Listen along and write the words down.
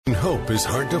Hope is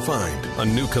hard to find. A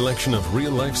new collection of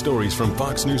real-life stories from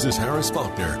Fox News' Harris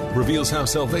Faulkner reveals how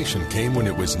salvation came when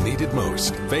it was needed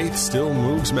most. Faith still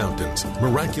moves mountains.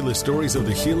 Miraculous stories of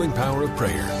the healing power of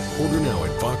prayer. Order now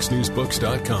at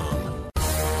foxnewsbooks.com.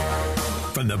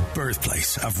 From the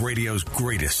birthplace of radio's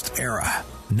greatest era.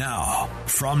 Now,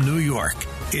 from New York,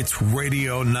 it's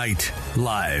Radio Night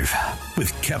Live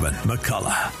with Kevin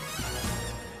McCullough.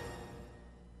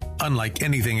 Unlike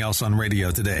anything else on radio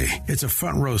today, it's a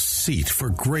front row seat for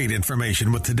great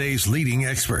information with today's leading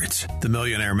experts. The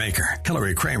Millionaire Maker,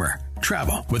 Hillary Kramer.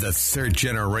 Travel with a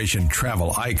third-generation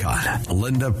travel icon,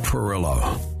 Linda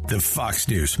Perillo. The Fox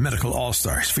News Medical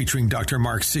All-Stars featuring Dr.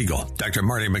 Mark Siegel, Dr.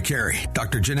 Marty McCary,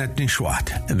 Dr. Jeanette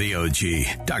Nishwat, and the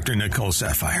OG, Dr. Nicole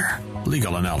Sapphire.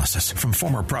 Legal analysis from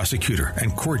former prosecutor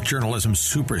and court journalism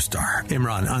superstar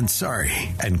Imran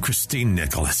Ansari and Christine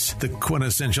Nicholas. The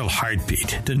quintessential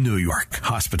heartbeat to New York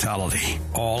hospitality.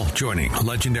 All joining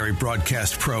legendary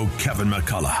broadcast pro Kevin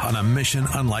McCullough on a mission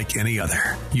unlike any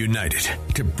other. United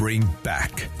to bring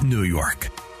back New York.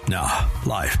 Now,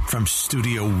 live from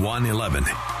Studio 111,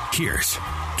 here's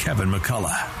Kevin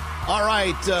McCullough. All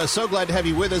right, so glad to have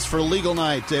you with us for Legal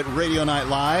Night at Radio Night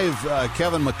Live.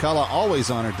 Kevin McCullough,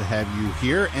 always honored to have you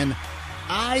here. And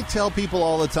I tell people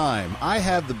all the time, I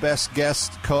have the best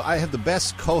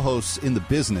co-hosts in the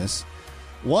business.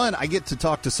 One, I get to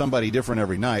talk to somebody different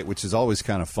every night, which is always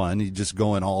kind of fun. You just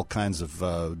go in all kinds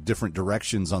of different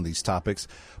directions on these topics.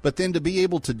 But then to be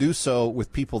able to do so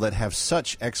with people that have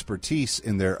such expertise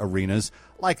in their arenas,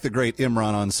 like the great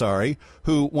Imran Ansari,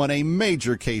 who won a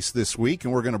major case this week,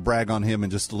 and we're going to brag on him in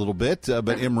just a little bit.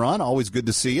 But Imran, always good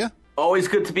to see you. Always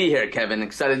good to be here, Kevin.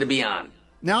 Excited to be on.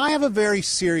 Now, I have a very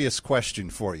serious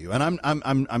question for you, and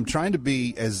I'm trying to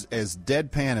be as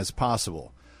deadpan as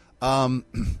possible.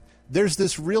 There's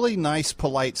this really nice,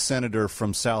 polite senator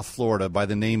from South Florida by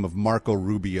the name of Marco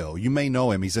Rubio. You may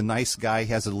know him. He's a nice guy.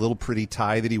 He has a little pretty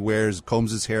tie that he wears,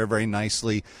 combs his hair very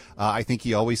nicely. I think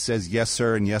he always says yes,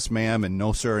 sir, and yes, ma'am, and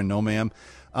no, sir, and no, ma'am.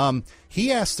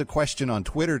 He asked a question on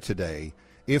Twitter today.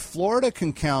 If Florida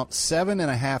can count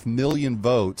 7.5 million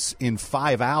votes in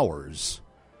 5 hours,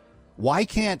 why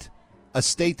can't a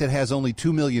state that has only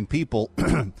 2 million people,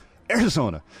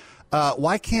 Arizona,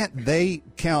 why can't they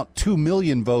count 2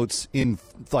 million votes in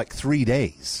like 3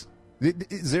 days?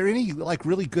 Is there any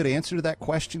really good answer to that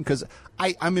question? Because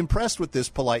I'm impressed with this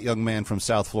polite young man from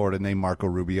South Florida named Marco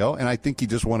Rubio, and I think he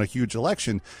just won a huge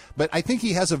election. But I think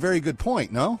he has a very good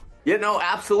point. No? Yeah, no,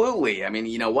 absolutely. I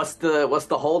mean, what's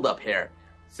the holdup here?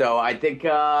 So I think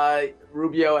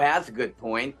Rubio has a good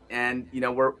point, and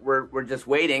we're just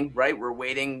waiting, right? We're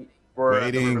waiting.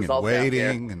 Waiting and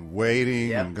waiting and waiting.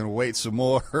 Yep. I'm going to wait some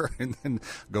more and then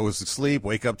goes to sleep,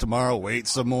 wake up tomorrow, wait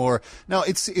some more. No,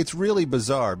 it's really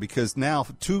bizarre because now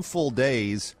 2 full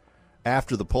days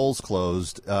after the polls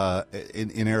closed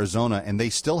in Arizona, and they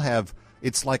still have,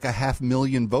 it's like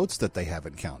 500,000 votes that they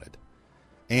haven't counted.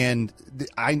 And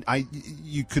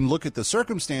you can look at the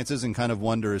circumstances and kind of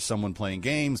wonder, is someone playing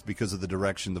games because of the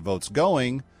direction the vote's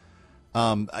going?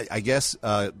 I guess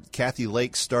Kathy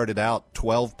Lake started out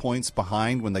 12 points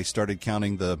behind when they started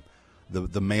counting the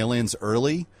mail-ins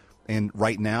early, and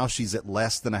right now she's at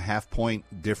less than a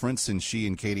half-point difference in she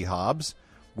and Katie Hobbs,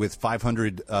 with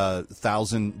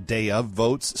 500,000 day-of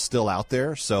votes still out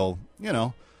there. So,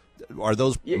 are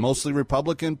those mostly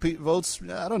Republican votes?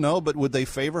 I don't know, but would they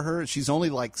favor her? She's only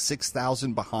like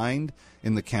 6,000 behind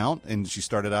in the count, and she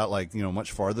started out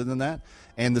much farther than that.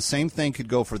 And the same thing could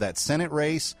go for that Senate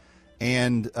race.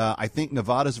 And I think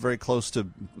Nevada's very close to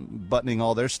buttoning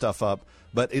all their stuff up.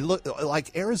 But it looked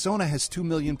like Arizona has 2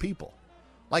 million people.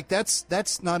 Like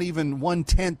that's not even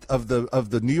 1/10 of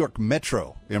the New York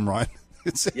metro, Imran.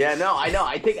 Yeah, no, I know.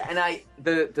 I think,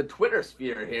 the Twitter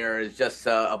sphere here is just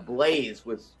ablaze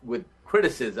with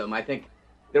criticism. I think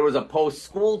there was a post: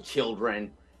 school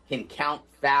children can count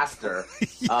faster.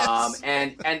 Yes.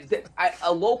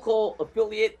 A local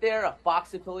affiliate there, a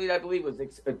Fox affiliate, I believe, was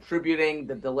attributing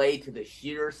the delay to the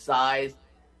sheer size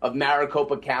of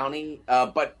Maricopa County.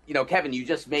 But, Kevin, you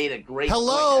just made a great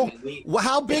point. I mean,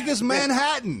 how big is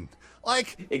Manhattan?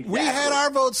 Exactly. We had our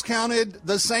votes counted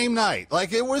the same night. Oh,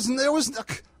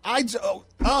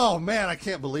 man, I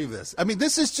can't believe this. I mean,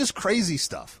 this is just crazy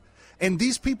stuff. And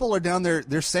these people are down there,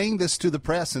 they're saying this to the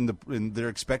press, and they're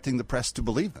expecting the press to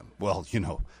believe them. Well,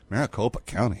 Maricopa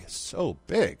County is so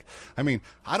big. I mean,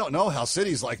 I don't know how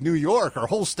cities like New York or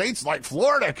whole states like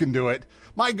Florida can do it.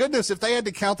 My goodness, if they had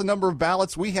to count the number of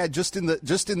ballots we had just in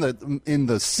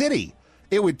the city,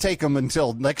 it would take them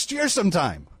until next year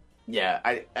sometime. Yeah,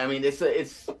 I mean,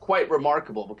 it's quite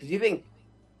remarkable because you think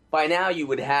by now you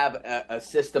would have a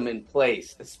system in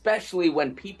place, especially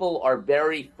when people are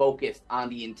very focused on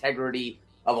the integrity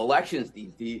of elections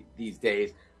these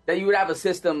days, that you would have a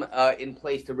system in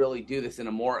place to really do this in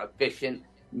a more efficient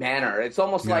manner. It's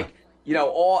almost like,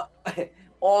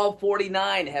 all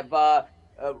 49 have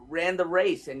ran the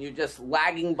race, and you're just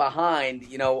lagging behind,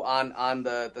 on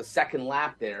the second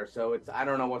lap there. So I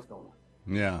don't know what's going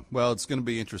on. Yeah, well, it's going to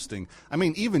be interesting. I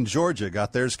mean, even Georgia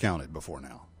got theirs counted before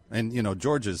now. And,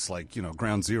 Georgia's like,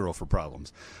 ground zero for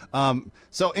problems.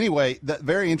 So anyway,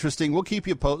 very interesting. We'll keep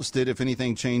you posted if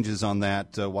anything changes on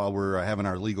that while we're having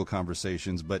our legal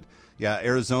conversations. But, yeah,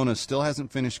 Arizona still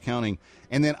hasn't finished counting.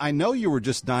 And then I know you were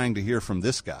just dying to hear from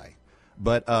this guy.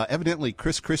 But evidently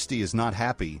Chris Christie is not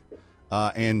happy.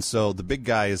 And so the big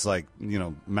guy is like,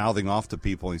 mouthing off to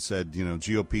people. He said,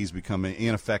 GOP's becoming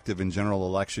ineffective in general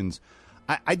elections.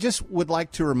 I just would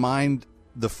like to remind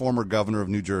the former governor of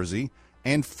New Jersey,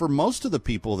 and for most of the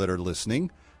people that are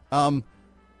listening, the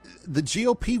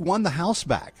GOP won the House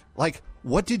back. Like,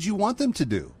 what did you want them to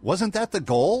do? Wasn't that the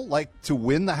goal? Like, to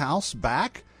win the House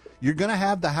back? You're going to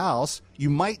have the House. You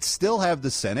might still have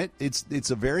the Senate.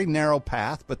 It's a very narrow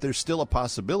path, but there's still a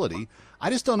possibility. I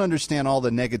just don't understand all the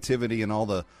negativity and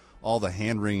all the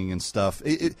hand-wringing and stuff.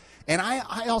 And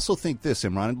I also think this,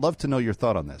 Imran, I'd love to know your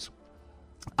thought on this.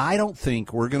 I don't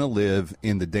think we're going to live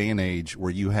in the day and age where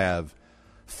you have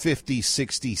 50,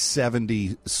 60,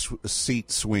 70 seat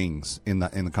swings in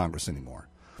the Congress anymore.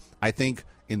 I think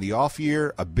in the off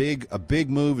year, a big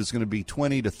move is going to be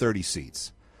 20 to 30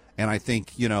 seats. And I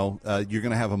think, you're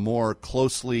going to have a more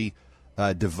closely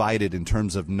divided in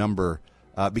terms of number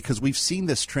because we've seen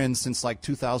this trend since like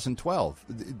 2012.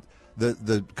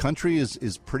 The country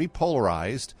is pretty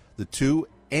polarized. The two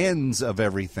ends of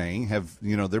everything have,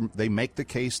 they make the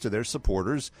case to their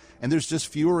supporters, and there's just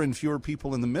fewer and fewer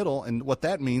people in the middle. And what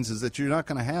that means is that you're not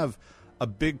going to have a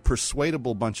big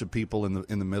persuadable bunch of people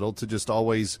in the middle to just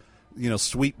always,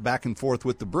 sweep back and forth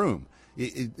with the broom.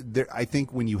 I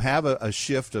think when you have a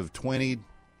shift of 20,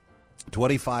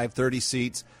 25, 30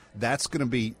 seats, that's going to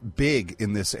be big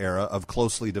in this era of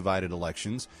closely divided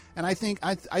elections. And I think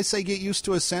I say get used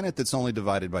to a Senate that's only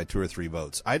divided by 2 or 3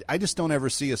 votes. I just don't ever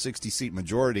see a 60-seat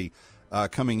majority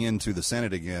coming into the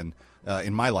Senate again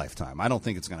in my lifetime. I don't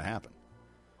think it's going to happen.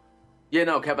 Yeah,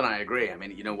 no, Kevin, I agree. I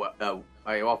mean,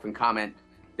 I often comment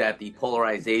that the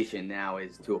polarization now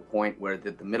is to a point where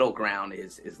the middle ground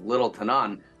is little to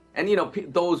none. And,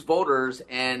 those voters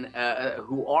and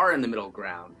who are in the middle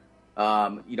ground,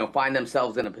 find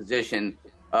themselves in a position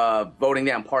of voting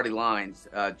down party lines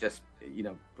just,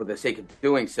 for the sake of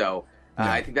doing so.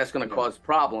 I think that's going to cause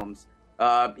problems,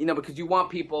 because you want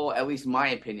people, at least in my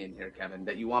opinion here, Kevin,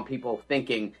 that you want people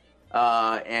thinking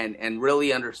and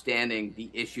really understanding the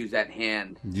issues at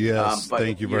hand. Yes, but,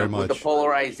 thank you very much. With the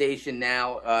polarization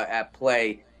now at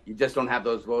play, you just don't have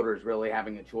those voters really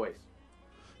having a choice.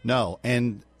 No,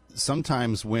 and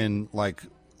sometimes when, like,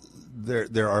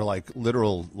 there are like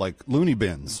literal like loony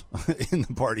bins in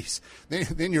the parties,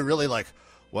 then you're really like,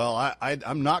 well,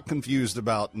 I'm not confused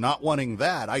about not wanting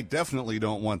that. I definitely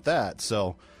don't want that.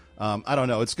 So I don't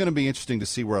know. It's going to be interesting to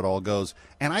see where it all goes.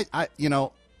 And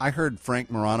I heard Frank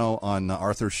Morano on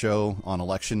Arthur's show on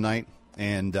election night,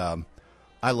 and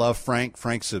I love Frank.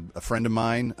 Frank's a friend of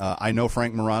mine. I know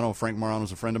Frank Morano. Frank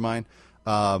Morano's a friend of mine.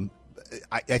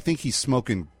 I think he's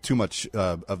smoking too much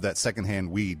of that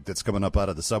secondhand weed that's coming up out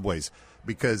of the subways,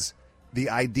 because the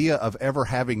idea of ever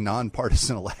having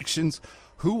nonpartisan elections,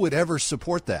 who would ever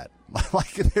support that?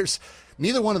 Like,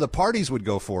 neither one of the parties would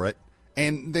go for it.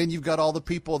 And then you've got all the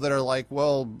people that are like,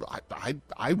 well,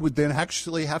 I would then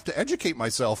actually have to educate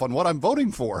myself on what I'm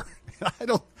voting for. I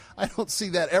don't see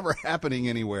that ever happening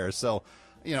anywhere. So,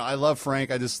 I love Frank.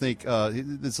 I just think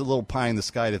it's a little pie in the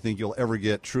sky to think you'll ever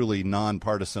get truly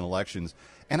nonpartisan elections.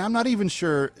 And I'm not even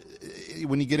sure,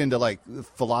 when you get into like the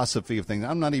philosophy of things,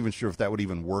 I'm not even sure if that would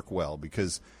even work well,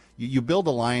 because you build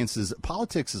alliances.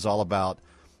 Politics is all about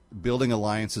building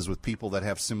alliances with people that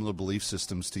have similar belief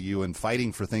systems to you and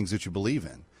fighting for things that you believe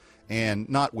in. And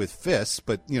not with fists,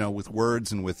 but, with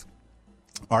words and with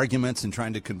arguments and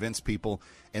trying to convince people.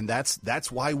 And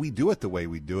that's why we do it the way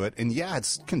we do it. And yeah,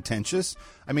 it's contentious.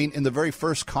 I mean, in the very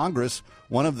first Congress,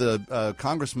 one of the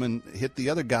congressmen hit the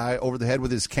other guy over the head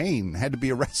with his cane, had to be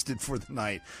arrested for the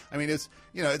night. I mean,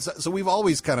 so we've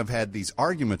always kind of had these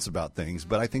arguments about things,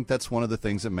 but I think that's one of the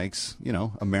things that makes,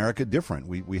 America different.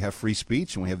 We have free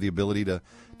speech and we have the ability to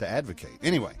advocate.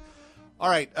 Anyway. All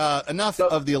right, enough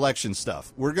of the election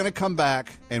stuff. We're going to come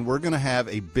back, and we're going to have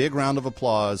a big round of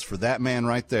applause for that man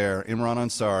right there, Imran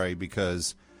Ansari,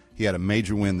 because He had a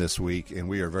major win this week, and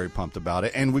we are very pumped about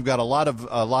it. And we've got a lot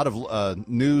of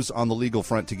news on the legal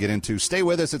front to get into. Stay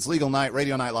with us. It's Legal Night,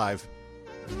 Radio Night Live.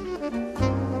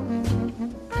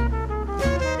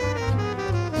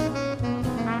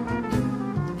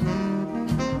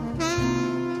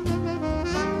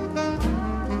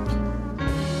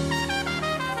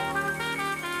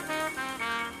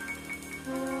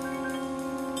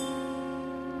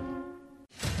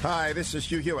 Hi, this is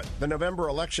Hugh Hewitt. The November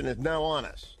election is now on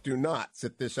us. Do not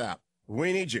sit this out.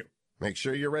 We need you. Make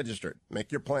sure you're registered.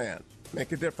 Make your plan.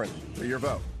 Make a difference for your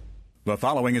vote. The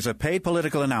following is a paid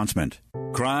political announcement.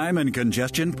 Crime and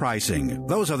congestion pricing.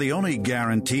 Those are the only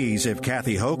guarantees if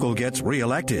Kathy Hochul gets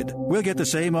reelected. We'll get the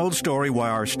same old story why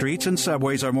our streets and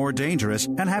subways are more dangerous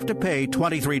and have to pay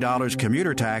 $23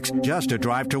 commuter tax just to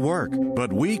drive to work.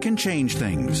 But we can change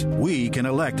things. We can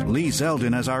elect Lee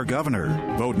Zeldin as our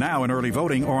governor. Vote now in early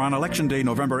voting or on Election Day,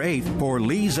 November 8th for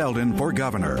Lee Zeldin for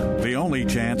governor. The only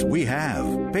chance we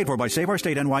have. Paid for by Save Our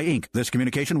State NY Inc. This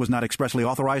communication was not expressly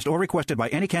authorized or requested by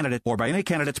any candidate or by any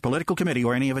candidate's political committee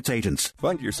or any of its agents.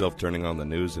 Find yourself turning on the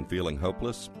news and feeling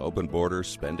hopeless? Open borders,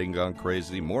 spending gone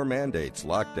crazy, more mandates,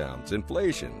 lockdowns,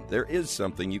 inflation. There is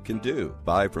something you can do.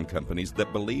 Buy from companies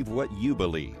that believe what you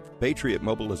believe. Patriot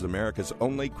Mobile is America's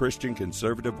only Christian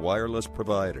conservative wireless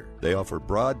provider. They offer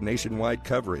broad nationwide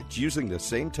coverage using the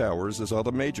same towers as all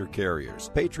the major carriers.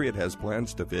 Patriot has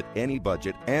plans to fit any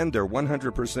budget, and their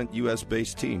 100%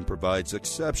 U.S.-based team provides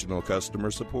exceptional customer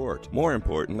support. More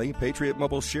importantly, Patriot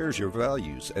Mobile shares your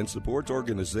values and supports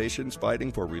organizations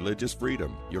fighting for religious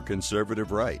freedom, your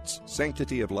conservative rights,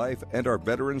 sanctity of life, and our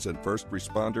veterans and first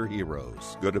responder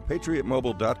heroes. Go to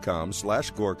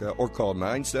patriotmobile.com/Gorka or call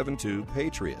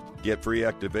 972-PATRIOT. Get free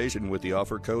activation with the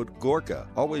offer code GORKA.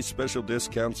 Always special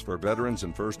discounts for veterans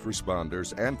and first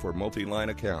responders and for multi-line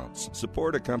accounts.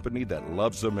 Support a company that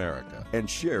loves America and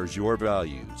shares your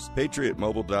values.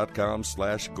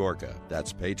 patriotmobile.com/Gorka.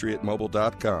 That's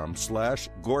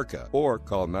patriotmobile.com/Gorka or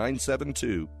call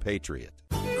 972-PATRIOT.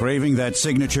 Craving that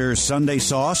signature Sunday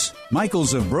sauce?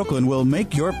 Michael's of Brooklyn will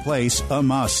make your place a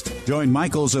must. Join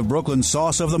Michael's of Brooklyn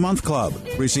Sauce of the Month Club.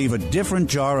 Receive a different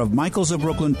jar of Michael's of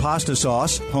Brooklyn pasta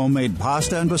sauce, homemade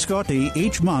pasta and biscotti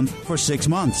each month for 6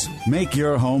 months. Make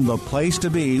your home the place to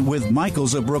be with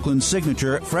Michael's of Brooklyn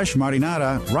signature fresh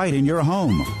marinara right in your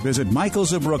home. Visit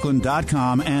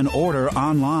michaelsofbrooklyn.com and order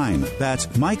online. That's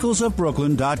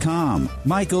michaelsofbrooklyn.com.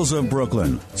 Michael's of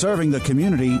Brooklyn, serving the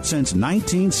community since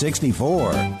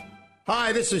 1964.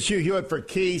 Hi, this is Hugh Hewitt for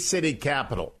Key City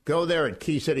Capital. Go there at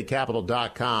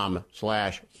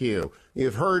keycitycapital.com/Hugh.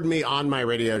 You've heard me on my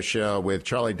radio show with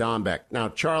Charlie Dombeck. Now,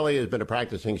 Charlie has been a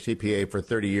practicing CPA for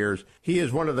 30 years. He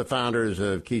is one of the founders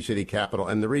of Key City Capital,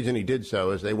 and the reason he did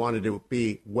so is they wanted to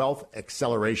be wealth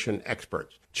acceleration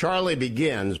experts. Charlie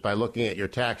begins by looking at your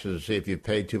taxes to see if you've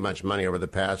paid too much money over the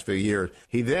past few years.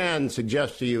 He then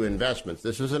suggests to you investments.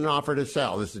 This is an offer to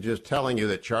sell. This is just telling you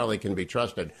that Charlie can be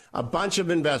trusted. A bunch of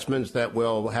investments that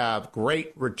will have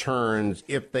great returns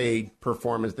if they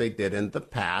perform as they did in the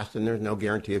past, and there's no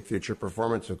guarantee of future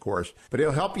performance, of course. But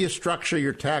it'll help you structure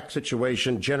your tax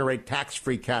situation, generate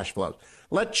tax-free cash flows.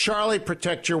 Let Charlie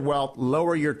protect your wealth,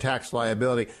 lower your tax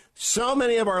liability. So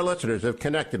many of our listeners have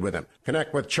connected with him.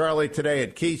 Connect with Charlie today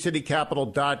at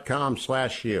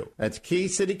keycitycapital.com/Hugh. That's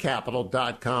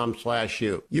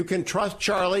keycitycapital.com/Hugh. You can trust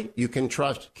Charlie. You can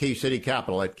trust Key City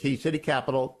Capital at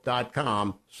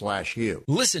keycitycapital.com/Hugh.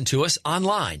 Listen to us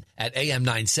online at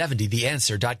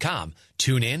am970theanswer.com.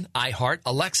 Tune in, iHeart,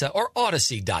 Alexa, or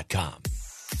Odyssey.com.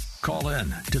 Call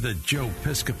in to the Joe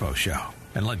Piscopo Show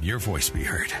and let your voice be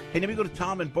heard. Hey, let me go to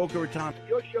Tom in Boca Raton.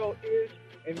 Your show is,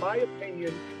 in my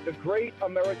opinion, the great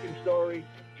American story.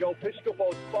 Joe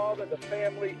Piscopo's father, the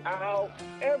family, Al,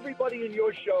 everybody in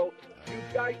your show. You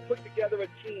guys put together a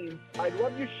team. I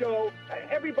love your show.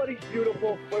 Everybody's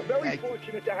beautiful. We're very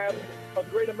fortunate to have a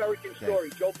great American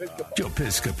story. Joe Piscopo. Joe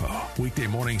Piscopo, weekday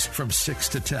mornings from 6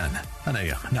 to 10 on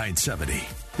AM 970.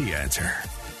 The Answer.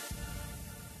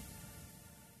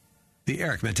 The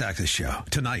Eric Metaxas Show,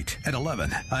 tonight at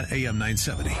 11 on AM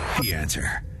 970. The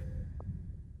Answer.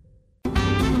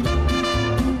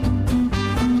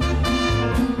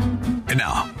 And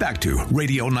now, back to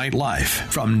Radio Night Live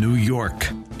from New York.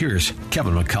 Here's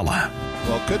Kevin McCullough.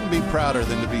 Well, couldn't be prouder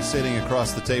than to be sitting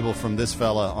across the table from this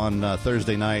fella on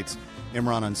Thursday nights.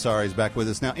 Imran Ansari is back with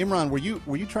us. Now, Imran,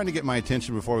 were you trying to get my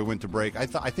attention before we went to break? I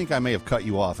think I may have cut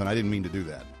you off, and I didn't mean to do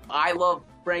that. I love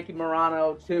Frankie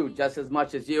Morano, too, just as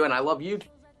much as you. And I love you,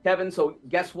 Kevin. So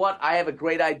guess what? I have a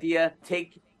great idea.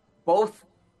 Take both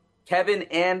Kevin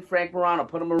and Frank Morano,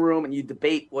 put them in a room, and you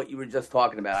debate what you were just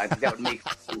talking about. I think that would make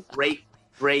some great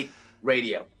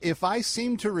radio. If I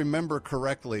seem to remember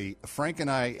correctly, Frank and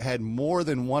I had more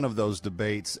than one of those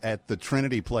debates at the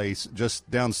Trinity Place just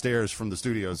downstairs from the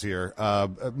studios here,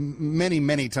 many,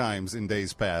 many times in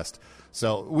days past.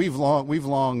 So we've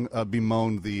long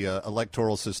bemoaned the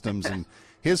electoral systems and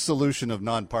his solution of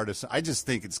nonpartisan. I just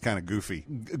think it's kind of goofy.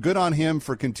 Good on him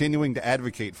for continuing to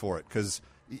advocate for it, because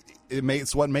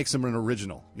it's what makes him an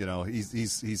original. You know,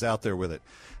 he's out there with it.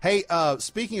 Hey,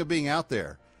 speaking of being out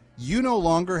there, you no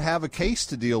longer have a case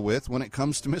to deal with when it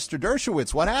comes to Mr.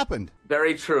 Dershowitz. What happened?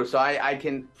 Very true. So I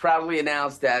can proudly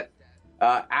announce that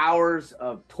hours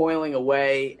of toiling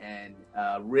away and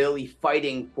really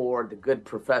fighting for the good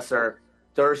Professor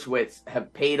Dershowitz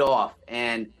have paid off.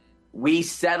 And we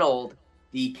settled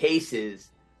the cases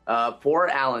for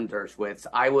Alan Dershowitz.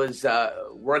 I was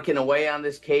working away on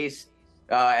this case,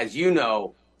 as you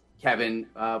know, Kevin,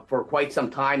 for quite some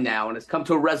time now. And it's come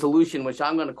to a resolution, which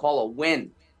I'm going to call a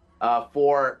win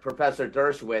for Professor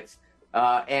Dershowitz.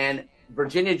 And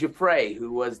Virginia Giuffre,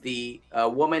 who was the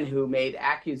woman who made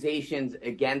accusations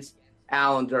against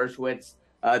Alan Dershowitz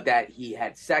that he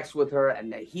had sex with her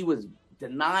and that he was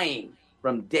denying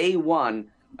from day one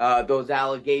those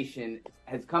allegations,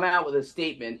 has come out with a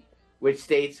statement which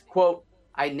states, quote,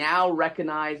 "I now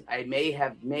recognize I may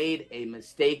have made a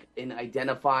mistake in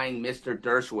identifying Mr.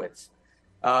 Dershowitz."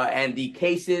 And the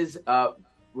cases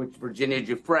which Virginia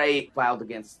Giuffre filed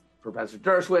against Professor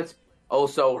Dershowitz,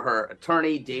 also her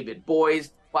attorney, David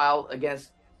Boies, filed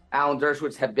against Alan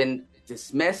Dershowitz, have been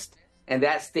dismissed. And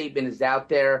that statement is out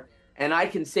there. And I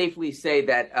can safely say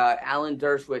that Alan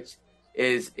Dershowitz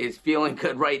is feeling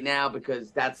good right now,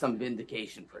 because that's some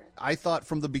vindication for him. I thought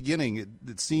from the beginning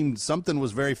it seemed something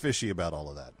was very fishy about all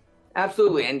of that.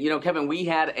 Absolutely. And, you know, Kevin, we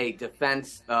had a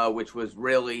defense which was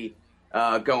really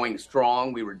going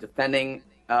strong. We were defending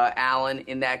Alan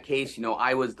in that case. You know,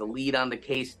 I was the lead on the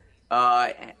case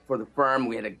for the firm.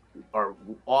 We had our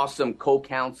awesome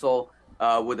co-counsel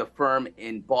with a firm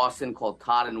in Boston called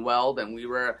Todd and Weld, and we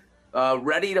were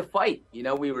ready to fight. You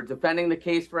know, we were defending the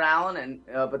case for Alan,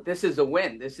 and but this is a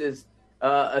win. This is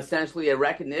essentially a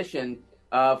recognition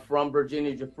from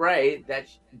Virginia Giuffre that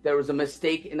there was a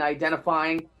mistake in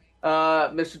identifying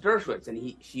Mr. Dershowitz,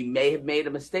 and she may have made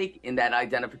a mistake in that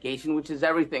identification, which is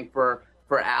everything for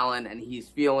Alan, and he's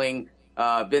feeling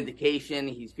vindication.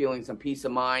 He's feeling some peace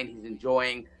of mind. He's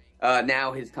enjoying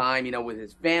now his time, you know, with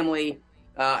his family,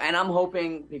 and I'm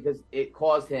hoping, because it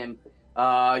caused him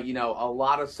you know, a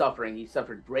lot of suffering. He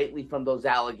suffered greatly from those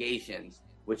allegations,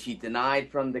 which he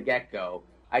denied from the get-go.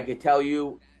 I could tell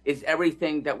you is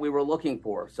everything that we were looking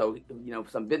for. So, you know,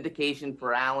 some vindication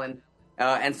for Alan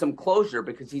and some closure,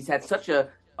 because he's had such a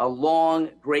long,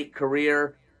 great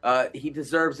career. He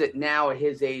deserves it now at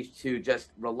his age to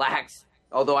just relax.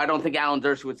 Although I don't think Alan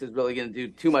Dershowitz is really going to do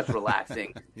too much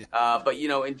relaxing. But, you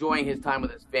know, enjoying his time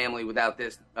with his family without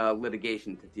this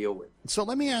litigation to deal with. So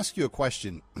let me ask you a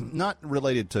question, not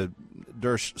related to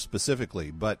Dersh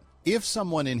specifically, but if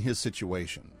someone in his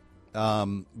situation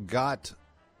got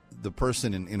the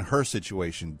person in her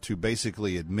situation to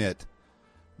basically admit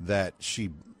that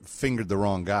she fingered the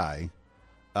wrong guy,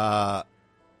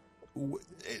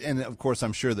 and of course,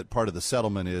 I'm sure that part of the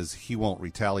settlement is he won't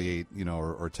retaliate, you know,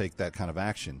 or take that kind of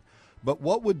action. But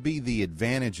what would be the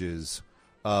advantages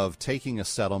of taking a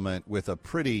settlement with a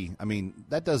pretty, I mean,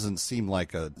 that doesn't seem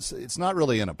like it's not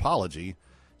really an apology.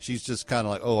 She's just kind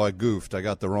of like, oh, I goofed. I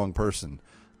got the wrong person.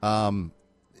 Does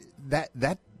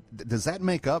that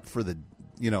make up for the,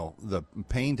 you know, the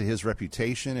pain to his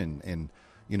reputation and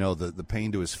you know, the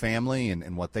pain to his family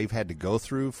and what they've had to go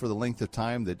through for the length of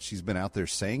time that she's been out there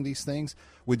saying these things?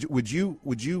 Would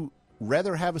you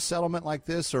rather have a settlement like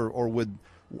this, or would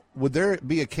there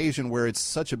be occasion where it's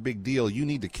such a big deal you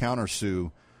need to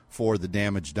countersue for the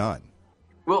damage done?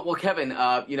 Well, Kevin,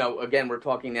 you know, again, we're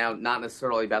talking now not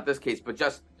necessarily about this case, but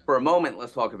just for a moment,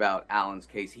 let's talk about Alan's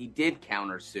case. He did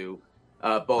countersue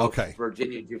both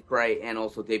Virginia Giuffre and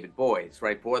also David Boies,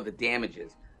 right, for the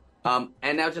damages.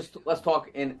 And now just let's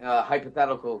talk in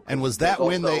hypothetical. And was that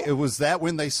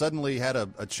when they suddenly had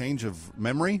a change of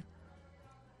memory?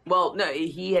 Well, no,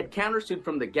 he had countersued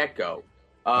from the get-go.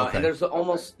 And there's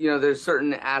almost, you know, there's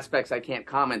certain aspects I can't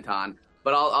comment on,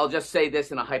 but I'll just say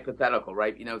this in a hypothetical,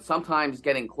 right? You know, sometimes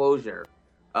getting closure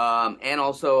and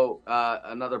also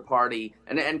another party,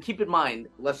 and keep in mind,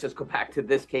 let's just go back to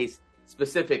this case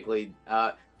specifically.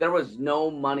 There was no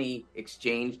money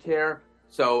exchanged here.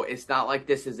 So it's not like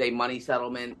this is a money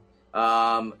settlement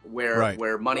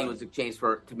where money was exchanged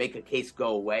to make a case go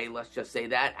away. Let's just say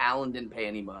that. Alan didn't pay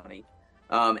any money.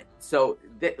 So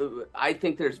I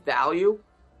think there's value,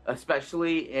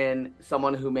 especially in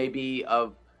someone who may be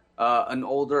of an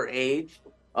older age,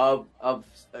 of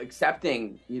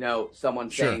accepting, someone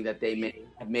saying that they may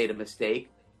have made a mistake,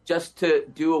 just to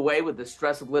do away with the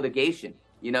stress of litigation.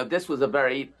 This was a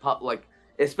very public,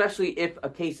 especially if a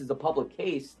case is a public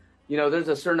case, there's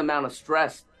a certain amount of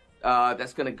stress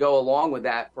that's going to go along with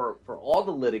that for all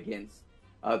the litigants,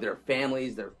 their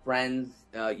families, their friends,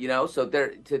 so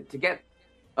to get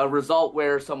a result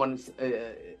where someone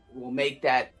will make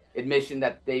that admission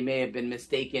that they may have been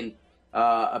mistaken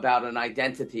about an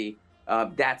identity,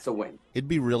 that's a win. It'd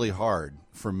be really hard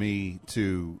for me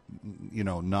to,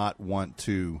 not want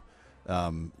to,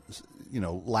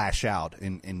 lash out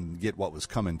and get what was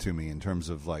coming to me in terms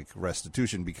of like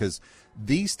restitution, because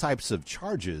these types of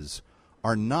charges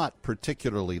are not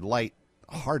particularly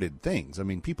light-hearted things. I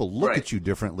mean, people look at you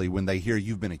differently when they hear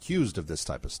you've been accused of this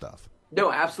type of stuff.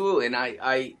 No, absolutely. And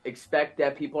I expect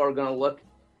that people are going to look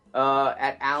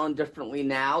at Alan differently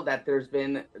now that there's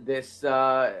been this,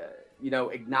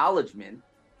 acknowledgement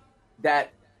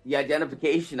that the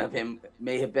identification of him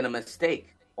may have been a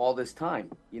mistake all this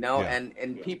time,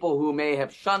 and people who may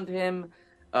have shunned him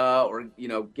or,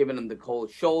 given him the cold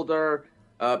shoulder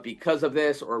because of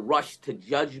this or rushed to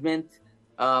judgment.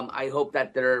 I hope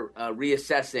that they're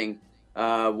reassessing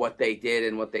what they did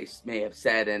and what they may have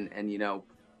said. And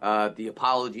the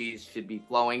apologies should be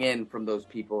flowing in from those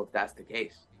people if that's the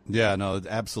case. Yeah, no,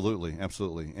 absolutely.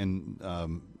 Absolutely. And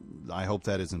I hope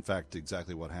that is, in fact,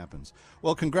 exactly what happens.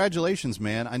 Well, congratulations,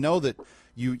 man. I know that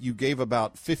you gave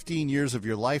about 15 years of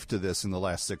your life to this in the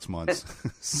last 6 months.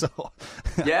 So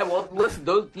yeah, well, listen,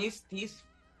 these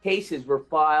cases were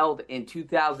filed in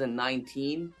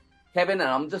 2019, Kevin, and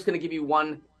I'm just going to give you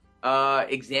one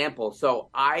example. So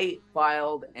I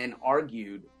filed and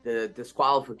argued the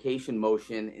disqualification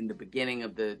motion in the beginning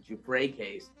of the Giuffre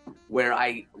case, where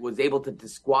I was able to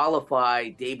disqualify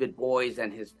David Boies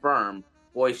and his firm,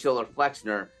 Boies Schiller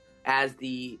Flexner, as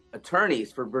the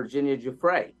attorneys for Virginia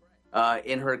Giuffre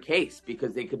in her case,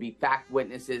 because they could be fact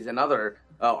witnesses and other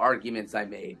arguments I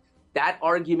made. That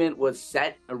argument was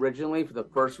set originally for the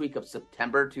first week of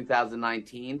September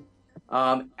 2019.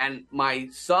 And my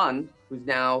son, who's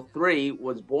now 3,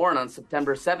 was born on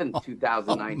September 7th,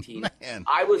 2019.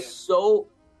 I was so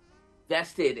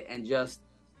vested and just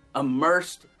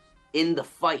immersed in the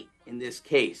fight in this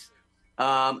case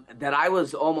that I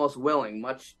was almost willing,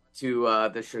 much to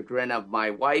the chagrin of my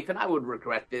wife, and I would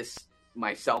regret this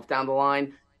myself down the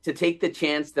line, to take the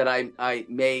chance that I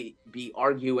may be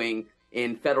arguing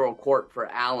in federal court for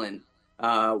Alan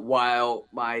while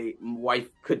my wife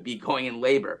could be going in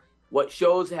labor. What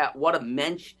shows what a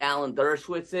mensch Alan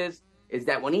Dershowitz is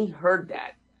that when he heard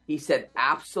that, he said,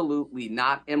 absolutely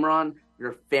not, Imran.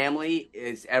 Your family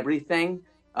is everything.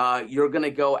 You're going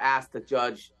to go ask the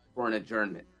judge for an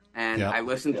adjournment. And I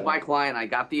listened to my client. I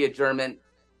got the adjournment.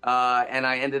 And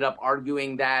I ended up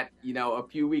arguing that, a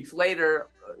few weeks later,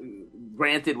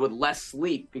 granted with less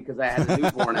sleep because I had a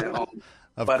newborn at home.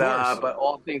 But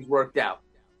all things worked out.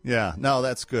 Yeah, no,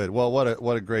 that's good. Well,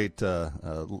 what a great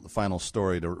final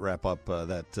story to wrap up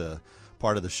that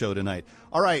part of the show tonight.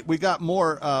 All right, we got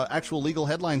more actual legal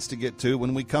headlines to get to.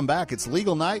 When we come back, it's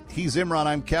Legal Night. He's Imran.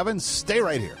 I'm Kevin. Stay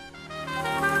right here.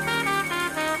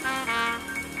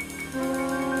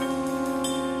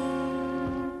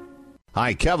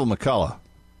 Hi, Kevin McCullough.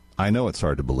 I know it's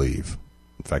hard to believe.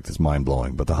 In fact, it's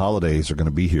mind-blowing, but the holidays are going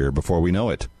to be here before we know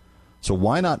it. So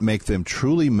why not make them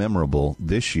truly memorable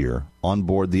this year on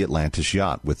board the Atlantis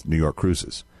yacht with New York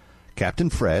Cruises? Captain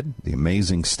Fred, the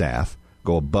amazing staff,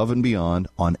 go above and beyond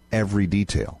on every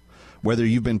detail. Whether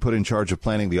you've been put in charge of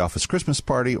planning the office Christmas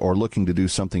party or looking to do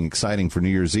something exciting for New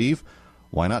Year's Eve,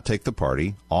 why not take the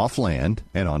party off land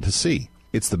and onto sea?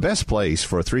 It's the best place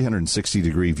for a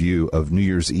 360-degree view of New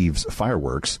Year's Eve's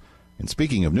fireworks. And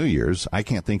speaking of New Year's, I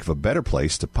can't think of a better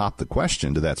place to pop the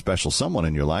question to that special someone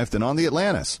in your life than on the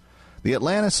Atlantis. The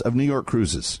Atlantis of New York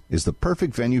Cruises is the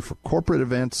perfect venue for corporate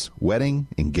events, wedding,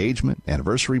 engagement,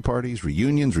 anniversary parties,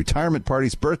 reunions, retirement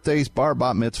parties, birthdays, bar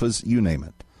mitzvahs, you name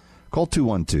it. Call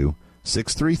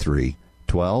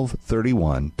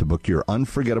 212-633-1231 to book your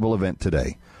unforgettable event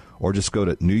today, or just go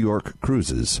to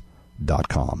NewYorkCruises.com.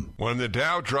 When the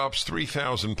Dow drops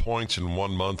 3,000 points in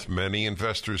 1 month, many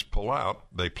investors pull out.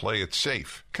 They play it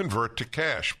safe, convert to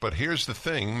cash. But here's the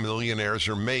thing, millionaires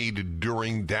are made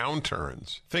during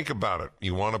downturns. Think about it.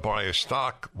 You want to buy a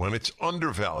stock when it's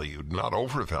undervalued, not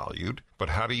overvalued. But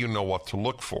how do you know what to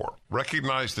look for?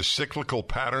 Recognize the cyclical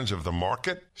patterns of the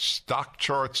market?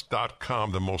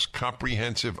 StockCharts.com, the most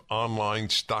comprehensive online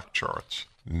stock charts.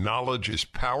 Knowledge is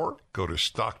power. Go to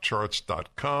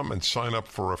stockcharts.com and sign up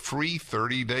for a free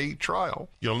 30-day trial.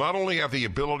 You'll not only have the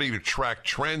ability to track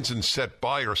trends and set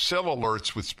buy or sell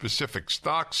alerts with specific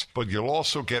stocks, but you'll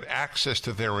also get access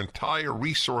to their entire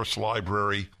resource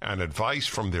library and advice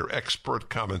from their expert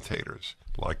commentators.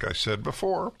 Like I said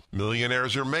before,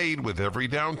 millionaires are made with every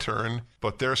downturn,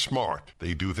 but they're smart.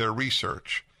 They do their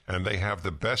research, and they have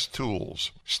the best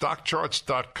tools.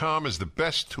 StockCharts.com is the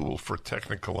best tool for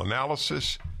technical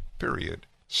analysis, period.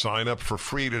 Sign up for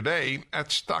free today at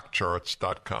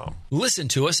StockCharts.com. Listen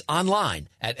to us online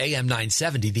at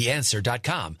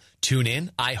am970theanswer.com. Tune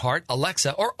in, iHeart,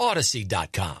 Alexa, or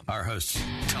Odyssey.com. Our hosts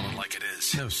tell it like it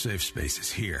is. No safe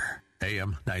spaces here.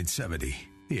 AM 970,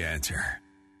 The Answer.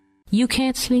 You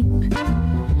can't sleep.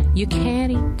 You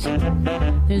can't eat.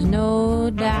 There's no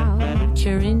doubt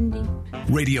you're in deep.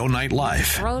 Radio Night Live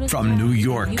from New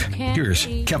York. Here's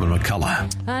Kevin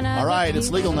McCullough. All right, it's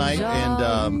legal night,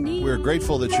 and we're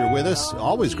grateful that you're with us.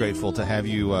 Always grateful to have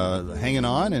you hanging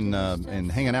on and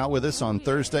hanging out with us on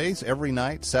Thursdays every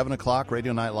night, 7 o'clock,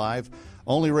 Radio Night Live.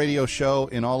 Only radio show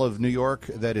in all of New York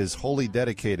that is wholly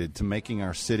dedicated to making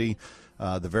our city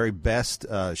the very best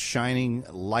shining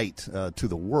light to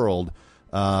the world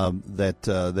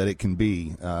that it can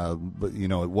be. But, you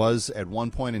know, it was at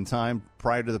one point in time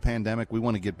prior to the pandemic. We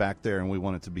want to get back there, and we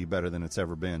want it to be better than it's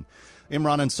ever been.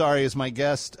 Imran Ansari is my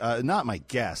guest. Not my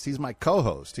guest. He's my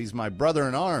co-host. He's my brother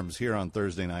in arms here on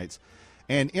Thursday nights.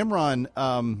 And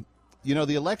Imran, you know,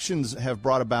 the elections have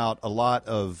brought about a lot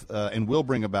of and will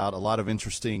bring about a lot of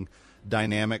interesting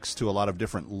dynamics to a lot of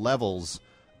different levels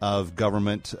of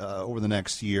government over the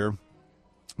next year.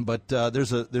 But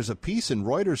there's a piece in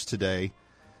Reuters today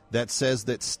that says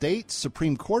that state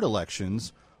Supreme Court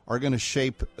elections are going to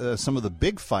shape some of the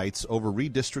big fights over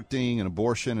redistricting and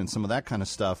abortion and some of that kind of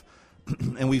stuff.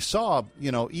 And we saw,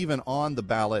 you know, even on the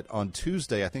ballot on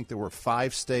Tuesday, I think there were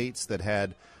 5 states that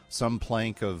had some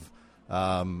plank of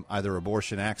either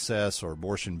abortion access or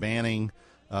abortion banning.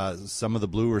 Some of the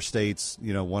bluer states,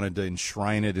 you know, wanted to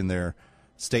enshrine it in their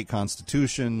state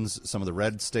constitutions. Some of the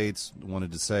red states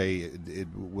wanted to say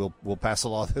we'll pass a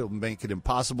law that will make it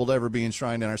impossible to ever be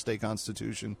enshrined in our state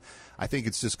constitution. I think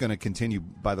it's just going to continue,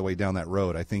 by the way, down that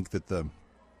road. I think that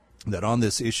that on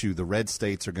this issue, the red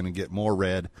states are going to get more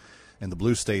red and the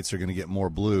blue states are going to get more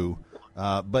blue.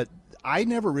 But I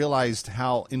never realized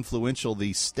how influential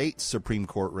the state Supreme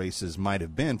Court races might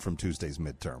have been from Tuesday's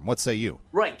midterm. What say you?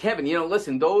 Right, Kevin. You know,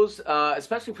 listen, those,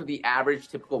 especially for the average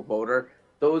typical voter,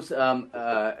 those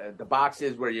the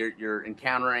boxes where you're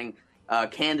encountering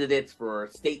candidates for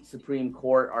state Supreme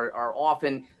Court are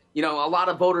often, you know, a lot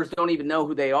of voters don't even know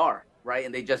who they are, right?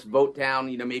 And they just vote down,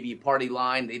 you know, maybe a party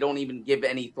line. They don't even give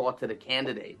any thought to the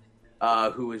candidate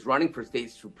who is running for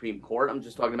state Supreme Court. I'm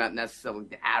just talking about necessarily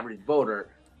the average voter.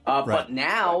 Right. But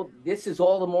now this is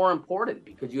all the more important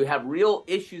because you have real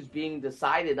issues being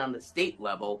decided on the state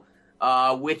level,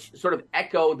 which sort of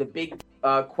echo the big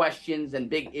questions and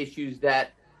big issues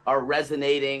that are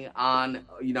resonating on,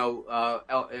 you know,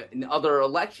 in other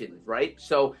elections, right?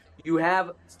 So you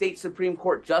have state Supreme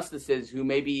Court justices who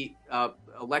may be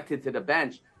elected to the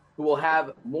bench who will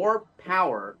have more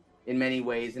power in many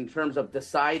ways in terms of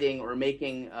deciding or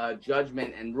making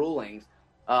judgment and rulings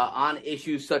on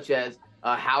issues such as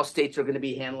how states are going to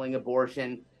be handling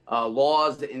abortion,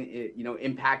 laws,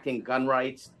 impacting gun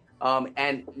rights.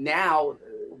 And now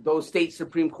those state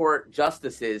Supreme Court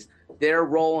justices, their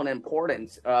role and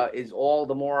importance is all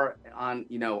the more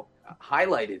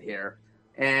highlighted here.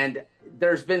 And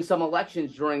there's been some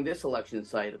elections during this election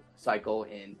cycle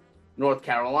in North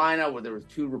Carolina where there was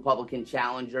 2 Republican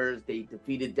challengers. They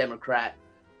defeated Democratic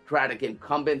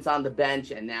incumbents on the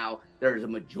bench, and now there's a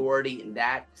majority in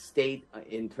that state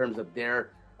in terms of their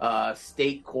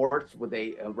state courts with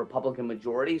a Republican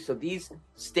majority. So these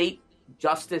state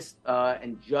justice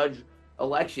and judge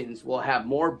elections will have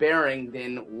more bearing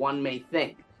than one may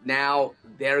think. Now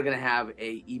they're going to have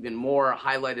a even more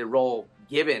highlighted role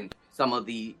given some of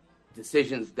the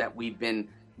decisions that we've been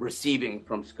receiving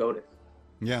from SCOTUS.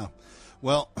 Yeah.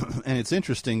 Well, and it's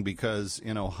interesting because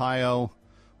in Ohio,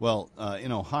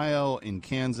 in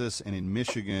Kansas, and in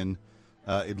Michigan,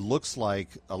 it looks like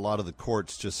a lot of the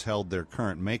courts just held their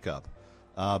current makeup.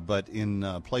 But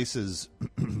in places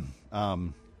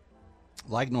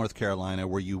like North Carolina,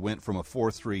 where you went from a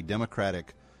 4-3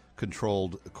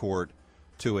 Democratic-controlled court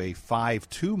to a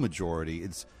 5-2 majority,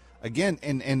 it's again,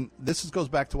 and this goes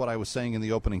back to what I was saying in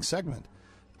the opening segment.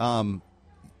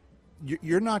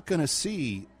 You're not going to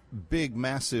see big,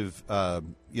 massive,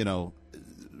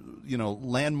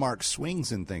 landmark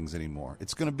swings in things anymore.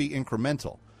 It's going to be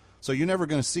incremental. So you're never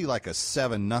going to see like a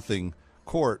 7-0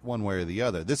 court one way or the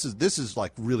other. This is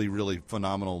like really, really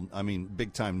phenomenal. I mean,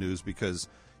 big time news because,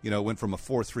 it went from a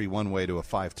 4-3 one way to a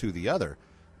 5-2 the other.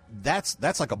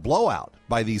 That's like a blowout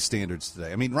by these standards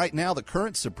today. I mean, right now, the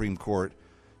current Supreme Court,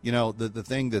 the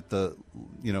thing that the,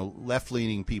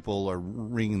 left-leaning people are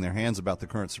wringing their hands about the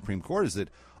current Supreme Court is that,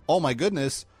 oh my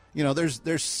goodness,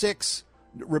 there's 6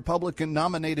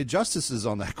 Republican-nominated justices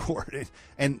on that court,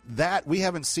 and that we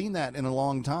haven't seen that in a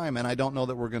long time, and I don't know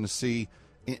that we're going to see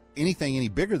anything any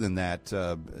bigger than that,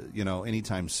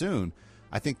 anytime soon.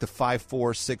 I think the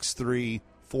 5-4, 6-3,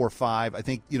 4-5. I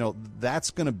think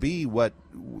that's going to be what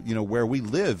where we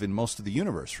live in most of the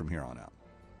universe from here on out.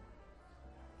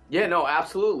 Yeah, no,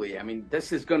 absolutely. I mean,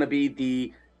 this is going to be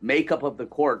the makeup of the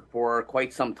court for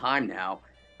quite some time now,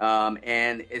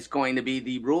 and it's going to be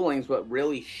the rulings what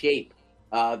really shape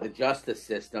the justice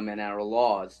system and our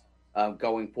laws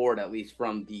going forward, at least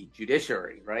from the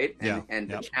judiciary, right? And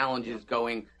the challenges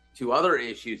going to other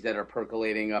issues that are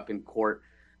percolating up in court.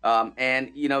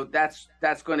 And that's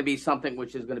going to be something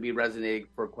which is going to be resonating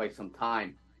for quite some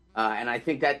time. And I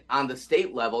think that on the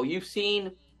state level, you've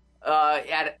seen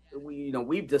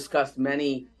we've discussed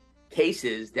many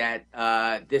cases that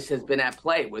this has been at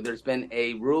play, where there's been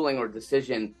a ruling or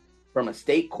decision from a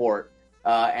state court,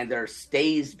 and there are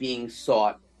stays being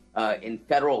sought in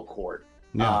federal court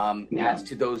as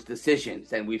to those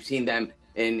decisions. And we've seen them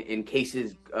in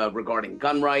cases regarding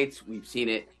gun rights. We've seen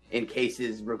it in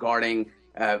cases regarding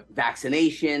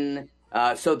vaccination.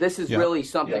 So this is really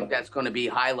something that's going to be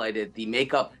highlighted, the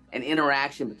makeup and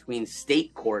interaction between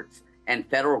state courts and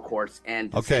federal courts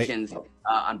and decisions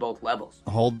on both levels.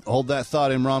 Hold that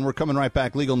thought, Imran. We're coming right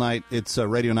back. Legal Night. It's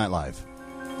Radio Night Live.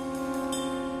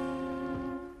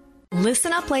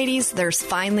 Listen up, ladies. There's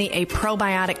finally a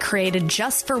probiotic created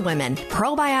just for women.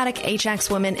 Probiotic HX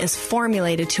Women is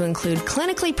formulated to include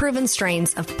clinically proven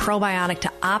strains of probiotic to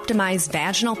optimize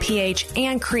vaginal pH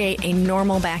and create a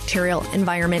normal bacterial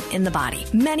environment in the body.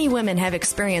 Many women have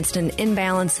experienced an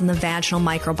imbalance in the vaginal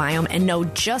microbiome and know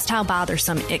just how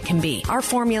bothersome it can be. Our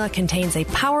formula contains a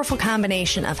powerful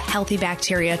combination of healthy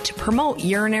bacteria to promote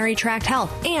urinary tract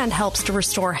health and helps to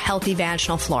restore healthy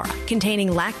vaginal flora. Containing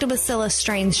lactobacillus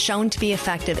strains shown to be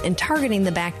effective in targeting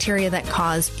the bacteria that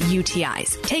cause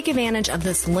UTIs. Take advantage of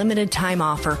this limited time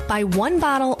offer. Buy 1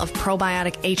 bottle of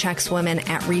Probiotic HX Women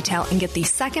at retail and get the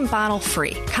second bottle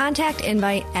free. Contact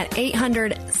Invite at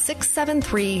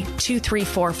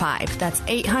 800-673-2345. That's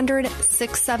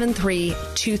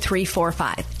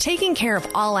 800-673-2345. Taking care of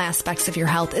all aspects of your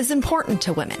health is important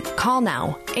to women. Call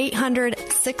now.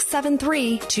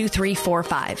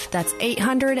 800-673-2345. That's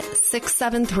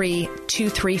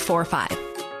 800-673-2345.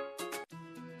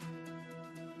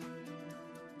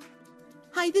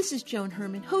 Hi, this is Joan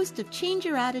Herman, host of Change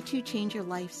Your Attitude, Change Your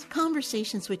Life,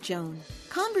 Conversations with Joan.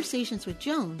 Conversations with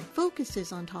Joan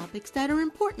focuses on topics that are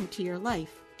important to your life.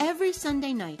 Every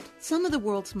Sunday night, some of the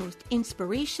world's most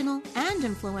inspirational and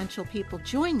influential people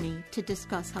join me to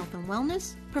discuss health and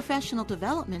wellness, professional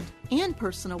development, and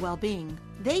personal well-being.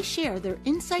 They share their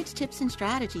insights, tips, and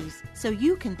strategies so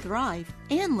you can thrive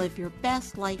and live your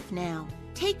best life now.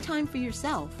 Take time for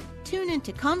yourself. Tune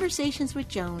into Conversations with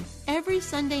Joan every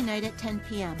Sunday night at 10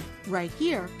 p.m. right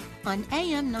here on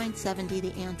AM 970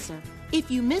 The Answer. If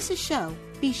you miss a show,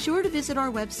 be sure to visit our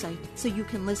website so you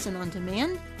can listen on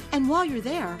demand. And while you're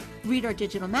there, read our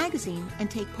digital magazine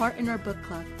and take part in our book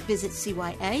club. Visit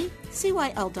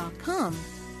CYACYL.com.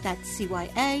 That's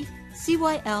CYACYL.com.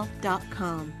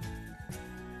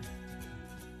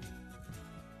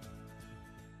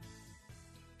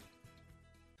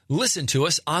 Listen to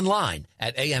us online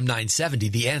at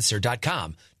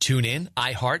am970theanswer.com. Tune in,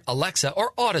 iHeart, Alexa,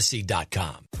 or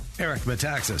Odyssey.com. Eric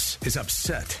Metaxas is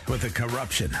upset with the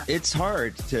corruption. It's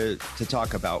hard to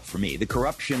talk about for me. The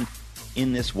corruption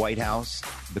in this White House,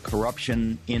 the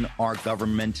corruption in our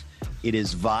government, it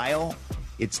is vile.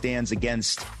 It stands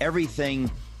against everything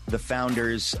the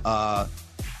founders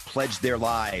pledged their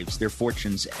lives, their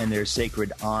fortunes, and their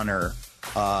sacred honor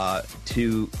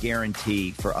to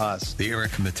guarantee for us. The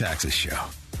Eric Metaxas Show.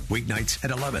 Weeknights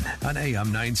at 11 on AM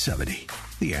 970.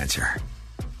 The Answer.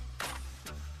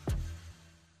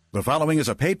 The following is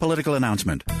a paid political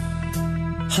announcement.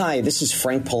 Hi, this is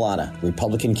Frank Pallotta,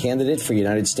 Republican candidate for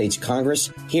United States Congress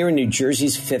here in New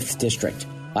Jersey's 5th District.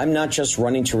 I'm not just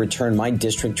running to return my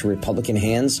district to Republican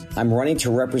hands. I'm running to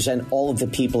represent all of the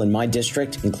people in my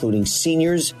district, including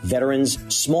seniors, veterans,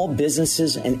 small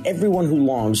businesses, and everyone who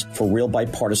longs for real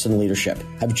bipartisan leadership.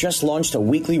 I've just launched a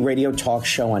weekly radio talk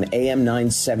show on AM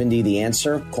 970 The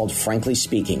Answer called Frankly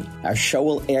Speaking. Our show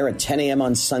will air at 10 a.m.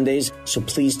 on Sundays, so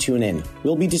please tune in.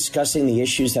 We'll be discussing the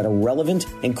issues that are relevant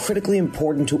and critically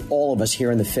important to all of us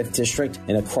here in the 5th District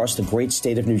and across the great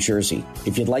state of New Jersey.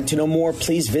 If you'd like to know more,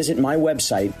 please visit my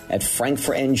website at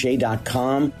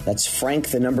frankfornj.com. That's Frank,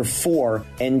 the number 4,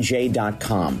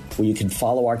 NJ.com, where you can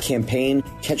follow our campaign,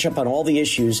 catch up on all the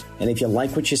issues, and if you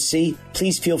like what you see,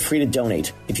 please feel free to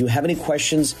donate. If you have any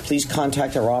questions, please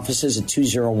contact our offices at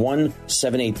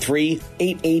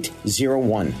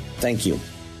 201-783-8801. Thank you.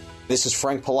 This is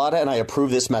Frank Pallotta, and I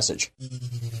approve this message.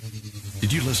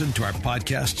 Did you listen to our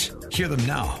podcasts? Hear them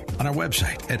now on our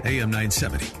website at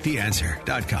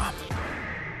am970theanswer.com.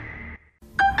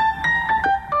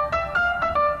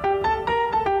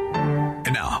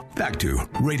 And now, back to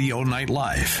Radio Night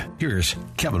Live. Here's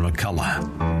Kevin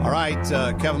McCullough. All right,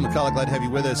 Kevin McCullough, glad to have you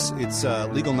with us. It's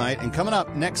Legal Night. And coming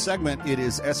up, next segment, it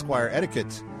is Esquire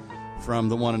Etiquette from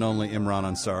the one and only Imran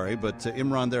Ansari. But,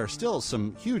 Imran, there are still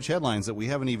some huge headlines that we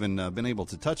haven't even been able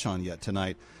to touch on yet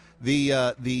tonight. The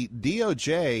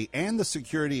DOJ and the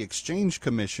Security Exchange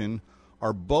Commission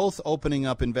are both opening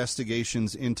up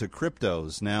investigations into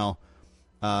cryptos. Now,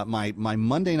 my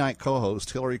Monday night co-host,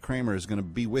 Hillary Kramer, is going to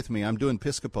be with me. I'm doing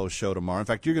Piscopo's show tomorrow. In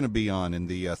fact, you're going to be on in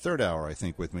the third hour, I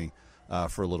think, with me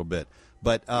for a little bit.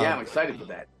 But yeah, I'm excited for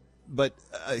that. But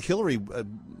Hillary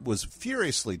was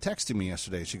furiously texting me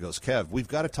yesterday. She goes, Kev, we've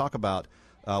got to talk about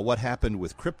what happened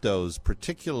with cryptos,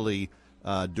 particularly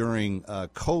during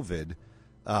COVID.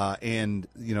 And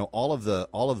all of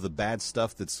the bad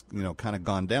stuff that's kind of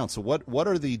gone down. So what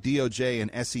are the DOJ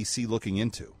and SEC looking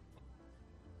into?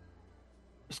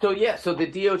 So the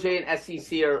DOJ and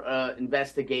SEC are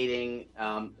investigating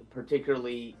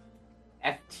particularly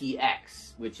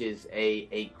FTX, which is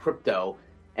a crypto.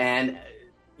 And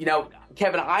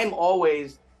Kevin, I'm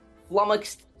always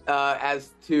flummoxed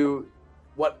as to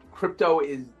what crypto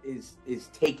is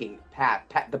taking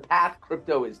the path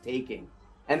crypto is taking.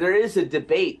 And there is a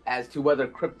debate as to whether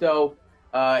crypto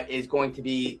is going to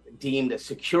be deemed a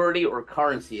security or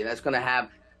currency. And that's going to have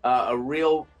a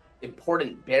real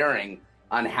important bearing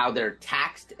on how they're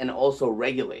taxed and also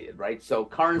regulated, right? So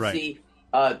currency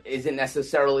isn't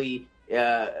necessarily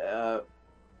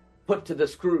put to the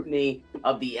scrutiny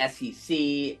of the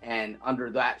SEC and under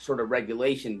that sort of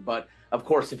regulation. But, of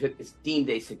course, if it's deemed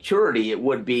a security, it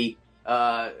would be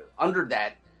under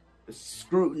that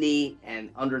scrutiny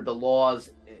and under the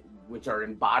laws which are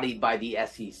embodied by the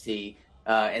SEC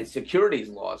and securities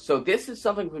laws. So this is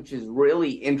something which is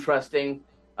really interesting.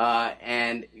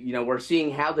 And, we're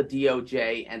seeing how the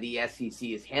DOJ and the SEC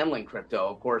is handling crypto.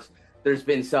 Of course, there's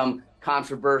been some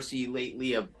controversy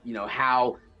lately of,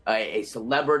 how a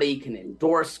celebrity can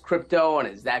endorse crypto, and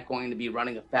is that going to be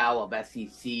running afoul of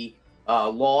SEC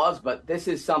laws? But this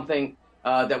is something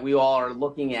that we all are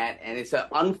looking at, and it's an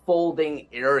unfolding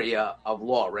area of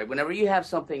law, right? Whenever you have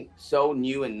something so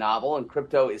new and novel, and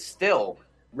crypto is still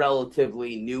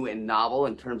relatively new and novel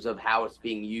in terms of how it's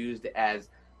being used as,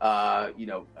 a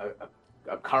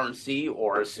currency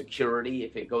or a security,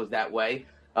 if it goes that way,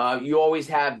 you always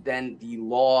have then the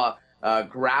law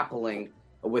grappling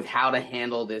with how to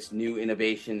handle this new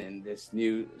innovation and this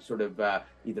new sort of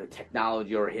either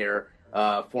technology or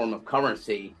form of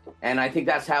currency. And I think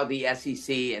that's how the SEC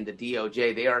and the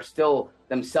DOJ, they are still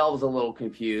themselves a little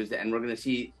confused. And we're going to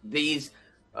see these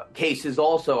cases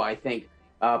also, I think,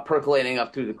 percolating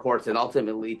up through the courts and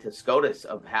ultimately to SCOTUS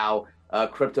of how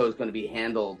crypto is going to be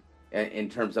handled in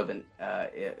terms of the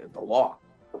law.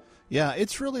 Yeah,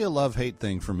 it's really a love-hate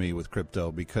thing for me with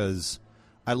crypto because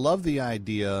I love the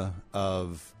idea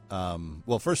of,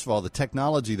 first of all, the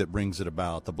technology that brings it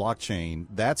about, the blockchain,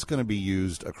 that's going to be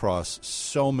used across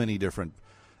so many different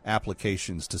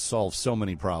applications to solve so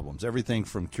many problems, everything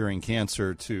from curing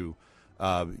cancer to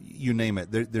you name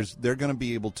it. They're going to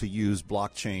be able to use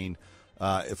blockchain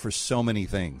for so many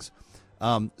things.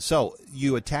 So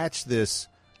you attach this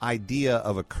idea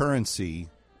of a currency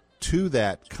to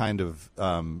that kind of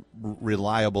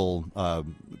reliable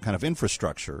kind of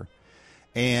infrastructure,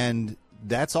 and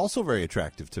that's also very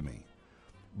attractive to me.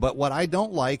 But what I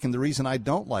don't like, and the reason I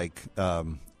don't like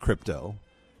crypto,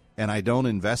 and I don't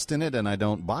invest in it and I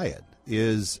don't buy it,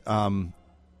 is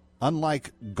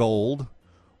unlike gold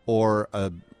or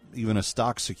even a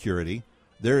stock security,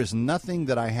 there is nothing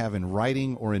that I have in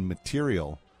writing or in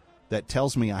material that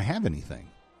tells me I have anything.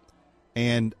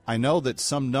 And I know that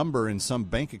some number in some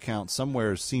bank account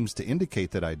somewhere seems to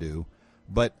indicate that I do,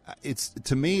 But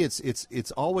to me,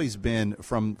 it's always been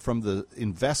from the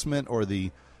investment or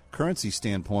the currency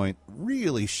standpoint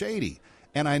really shady.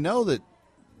 And I know that,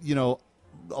 you know,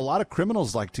 a lot of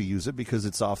criminals like to use it because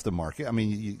it's off the market. I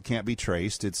mean, you can't be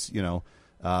traced. It's, you know,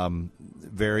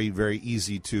 very, very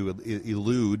easy to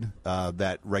elude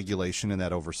that regulation and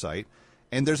that oversight.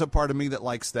 And there's a part of me that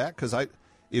likes that because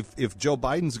if Joe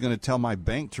Biden's going to tell my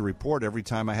bank to report every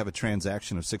time I have a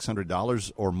transaction of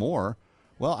 $600 or more,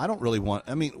 well, I don't really want.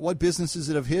 I mean, what business is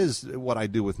it of his what I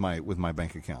do with my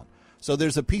bank account? So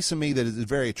there's a piece of me that is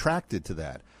very attracted to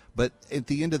that. But at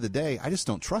the end of the day, I just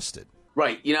don't trust it.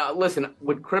 Right. You know, listen,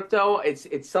 with crypto,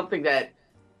 it's something that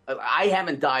I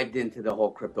haven't dived into the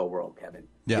whole crypto world, Kevin.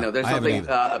 Yeah, you know, there's something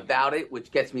about it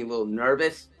which gets me a little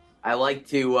nervous. I like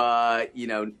to, you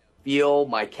know, feel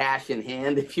my cash in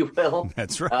hand, if you will.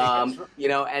 That's right. You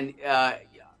know, and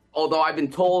although I've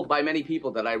been told by many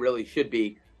people that I really should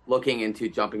be looking into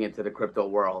jumping into the crypto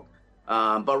world.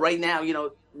 But right now, you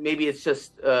know, maybe it's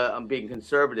just I'm being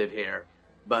conservative here.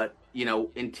 But, you know,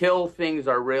 until things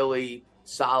are really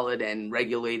solid and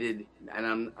regulated,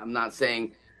 and I'm not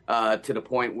saying to the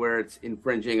point where it's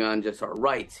infringing on just our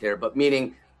rights here, but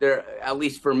meaning there, at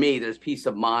least for me, there's peace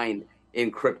of mind in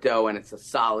crypto, and it's a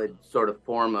solid sort of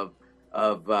form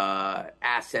of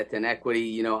asset and equity.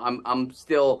 You know, I'm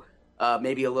still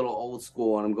maybe a little old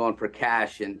school, and I'm going for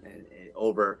cash and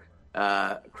over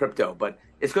crypto, but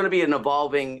it's going to be an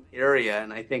evolving area,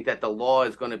 and I think that the law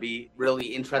is going to be really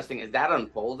interesting as that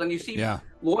unfolds. And you see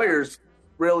lawyers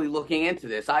really looking into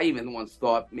this. I even once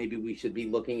thought maybe we should be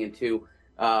looking into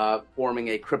forming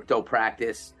a crypto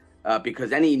practice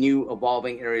because any new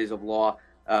evolving areas of law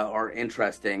are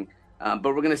interesting. But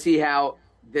we're going to see how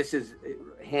this is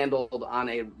handled on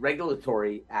a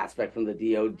regulatory aspect from the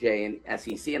DOJ and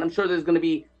SEC. And I'm sure there's going to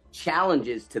be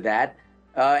challenges to that.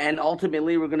 And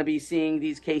ultimately, we're going to be seeing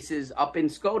these cases up in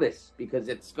SCOTUS because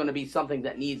it's going to be something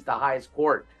that needs the highest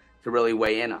court to really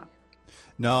weigh in on.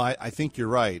 No, I think you're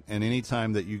right. And any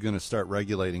time that you're going to start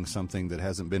regulating something that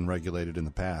hasn't been regulated in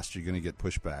the past, you're going to get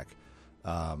pushback.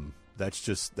 That's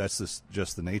just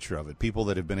the nature of it. People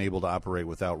that have been able to operate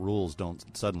without rules don't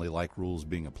suddenly like rules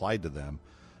being applied to them.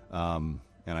 And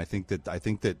I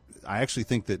actually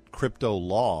think that crypto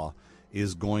law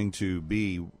is going to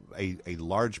be a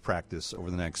large practice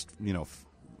over the next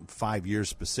 5 years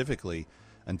specifically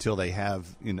until they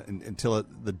have until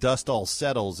the dust all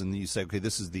settles and you say, okay,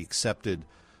 this is the accepted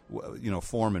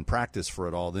form and practice for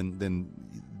it all. Then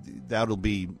there'll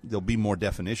be more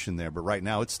definition there. But right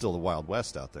now it's still the Wild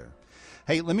West out there.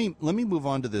 Hey, let me move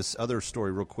on to this other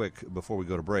story real quick before we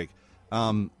go to break.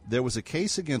 There was a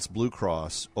case against Blue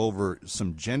Cross over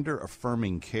some gender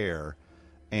affirming care,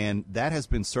 and that has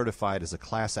been certified as a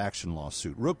class action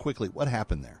lawsuit. Real quickly, what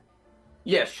happened there?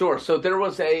 Yeah, sure. So there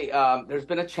was there's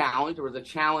been a challenge. There was a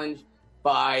challenge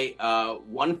by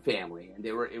one family, and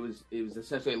it was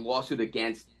essentially a lawsuit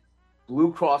against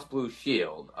Blue Cross Blue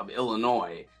Shield of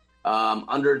Illinois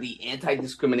under the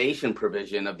anti-discrimination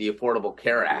provision of the Affordable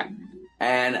Care Act.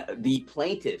 And the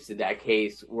plaintiffs in that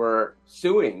case were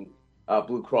suing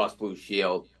Blue Cross Blue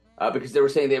Shield because they were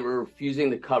saying they were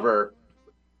refusing to cover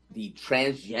the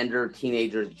transgender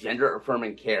teenagers'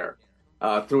 gender-affirming care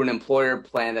through an employer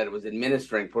plan that it was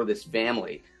administering for this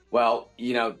family. Well,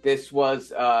 this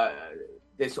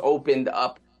opened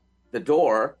up the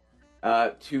door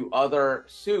to other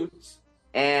suits,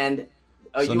 and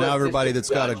so now everybody that's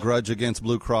got a grudge against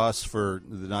Blue Cross for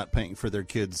not paying for their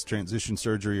kids' transition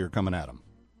surgery are coming at them.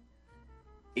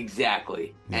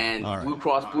 Exactly. Yeah, and right. Blue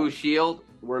Cross Blue Shield,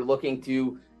 we're looking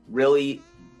to really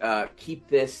keep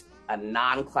this a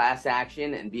non-class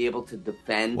action and be able to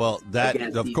defend. Well, that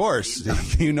of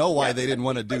course, you know why they didn't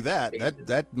want to do that.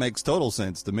 That makes total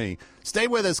sense to me. Stay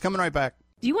with us. Coming right back.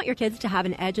 Do you want your kids to have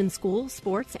an edge in school,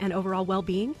 sports, and overall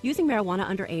well-being? Using marijuana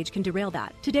underage can derail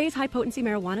that. Today's high-potency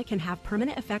marijuana can have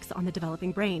permanent effects on the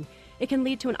developing brain. It can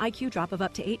lead to an IQ drop of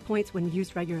up to 8 points when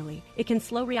used regularly. It can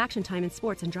slow reaction time in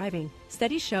sports and driving.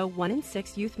 Studies show 1 in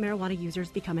 6 youth marijuana users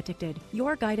become addicted.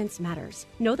 Your guidance matters.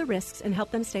 Know the risks and help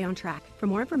them stay on track. For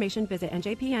more information, visit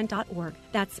njpn.org.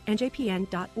 That's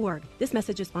njpn.org. This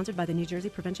message is sponsored by the New Jersey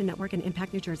Prevention Network and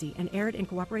Impact New Jersey and aired in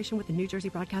cooperation with the New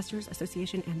Jersey Broadcasters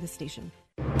Association and this station.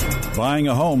 Buying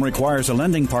a home requires a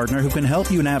lending partner who can help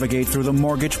you navigate through the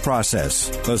mortgage process.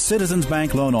 The Citizens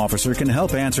Bank loan officer can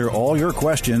help answer all your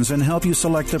questions and help you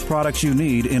select the products you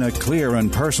need in a clear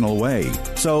and personal way.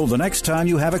 So the next time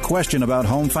you have a question about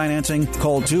home financing,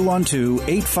 call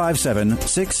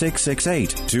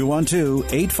 212-857-6668.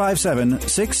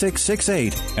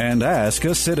 212-857-6668 and ask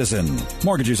a citizen.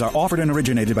 Mortgages are offered and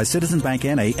originated by Citizens Bank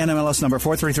N.A., NMLS number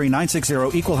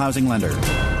 433960, Equal Housing Lender.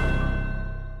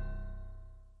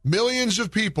 Millions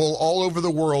of people all over the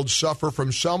world suffer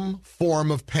from some form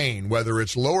of pain, whether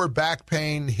it's lower back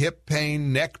pain, hip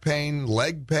pain, neck pain,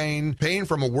 leg pain, pain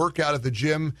from a workout at the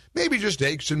gym, maybe just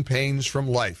aches and pains from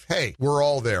life. Hey, we're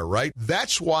all there, right?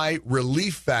 That's why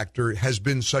Relief Factor has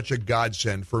been such a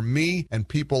godsend for me and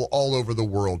people all over the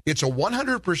world. It's a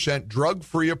 100%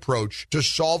 drug-free approach to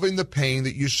solving the pain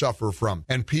that you suffer from,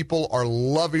 and people are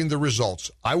loving the results.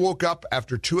 I woke up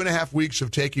after 2.5 weeks of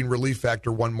taking Relief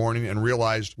Factor one morning and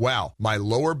realized, wow, my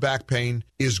lower back pain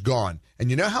is gone. And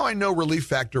you know how I know Relief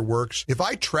Factor works? If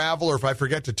I travel or if I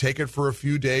forget to take it for a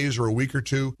few days or a week or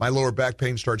two, my lower back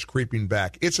pain starts creeping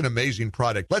back. It's an amazing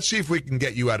product. Let's see if we can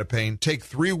get you out of pain. Take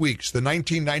 3 weeks. The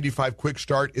 $19.95 Quick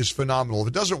Start is phenomenal. If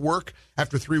it doesn't work,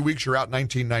 after 3 weeks, you're out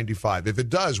 $19.95. If it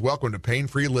does, welcome to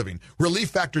Pain-Free Living.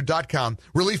 ReliefFactor.com,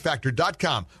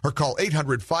 ReliefFactor.com, or call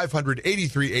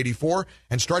 800-500-8384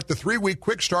 and start the 3-week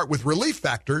Quick Start with Relief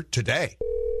Factor today.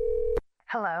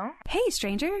 Hello? Hey,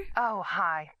 stranger. Oh,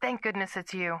 hi. Thank goodness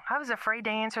it's you. I was afraid to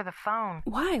answer the phone.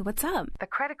 Why? What's up? The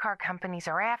credit card companies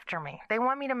are after me. They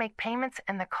want me to make payments,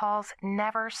 and the calls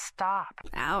never stop.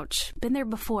 Ouch. Been there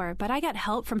before, but I got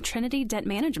help from Trinity Debt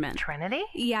Management. Trinity?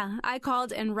 Yeah. I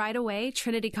called, and right away,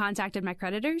 Trinity contacted my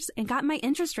creditors and got my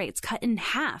interest rates cut in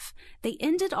half. They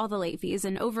ended all the late fees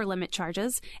and over-limit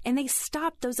charges, and they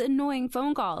stopped those annoying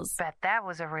phone calls. Bet that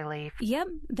was a relief. Yep.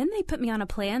 Then they put me on a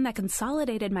plan that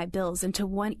consolidated my bills into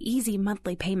one easy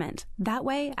monthly payment. That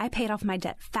way, I paid off my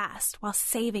debt fast while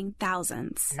saving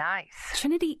thousands. Nice.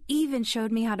 Trinity even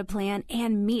showed me how to plan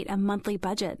and meet a monthly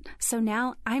budget. So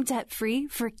now I'm debt-free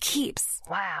for keeps.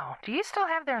 Wow. Do you still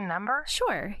have their number?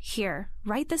 Sure. Here,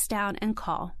 write this down and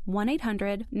call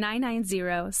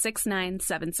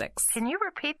 1-800-990-6976. Can you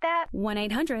repeat that?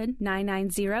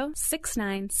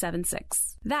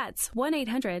 1-800-990-6976. That's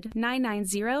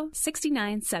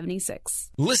 1-800-990-6976.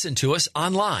 Listen to us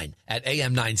online at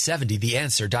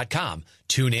am970theanswer.com.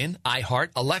 Tune in, iHeart,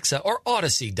 Alexa, or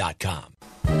Odyssey.com.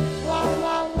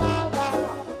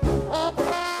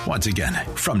 Once again,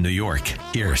 from New York,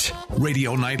 here's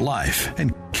Radio Night Live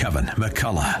and Kevin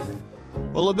McCullough.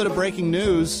 Well, a little bit of breaking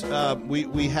news.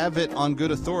 We have it on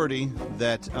good authority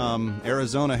that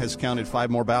Arizona has counted 5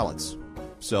 more ballots.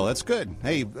 So that's good.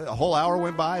 Hey, a whole hour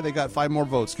went by. They got 5 more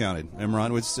votes counted.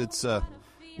 Imran, it's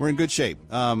we're in good shape.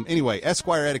 Anyway,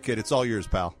 Esquire Etiquette, it's all yours,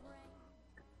 pal.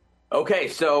 Okay,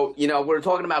 so, we're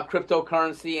talking about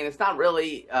cryptocurrency, and it's not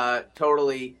really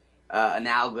totally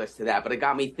analogous to that, but it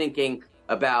got me thinking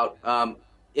about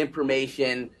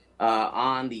information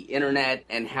on the internet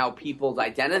and how people's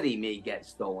identity may get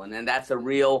stolen. And that's a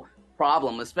real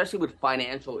problem, especially with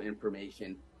financial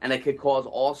information, and it could cause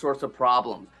all sorts of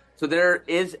problems. So there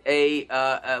is a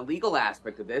legal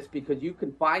aspect of this, because you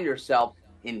can find yourself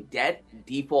in debt,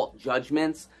 default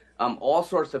judgments, all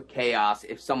sorts of chaos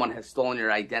if someone has stolen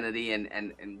your identity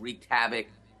and wreaked havoc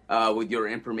with your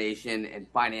information and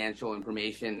financial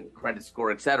information, credit score,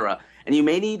 etc. And you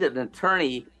may need an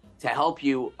attorney to help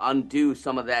you undo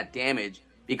some of that damage,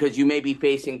 because you may be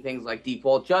facing things like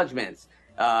default judgments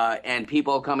and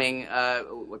people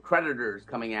creditors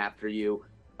coming after you.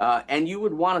 And you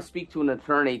would want to speak to an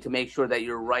attorney to make sure that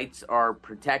your rights are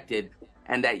protected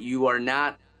and that you are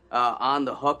not on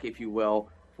the hook, if you will,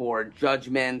 for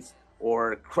judgments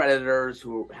or creditors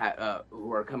who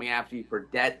are coming after you for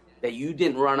debt that you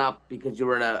didn't run up because you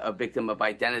were a victim of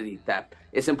identity theft.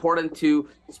 It's important to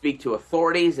speak to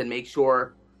authorities and make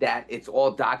sure that it's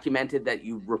all documented, that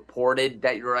you reported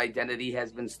that your identity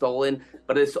has been stolen.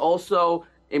 But it's also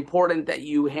important that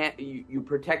you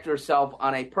protect yourself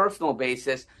on a personal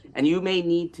basis, and you may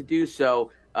need to do so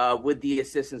with the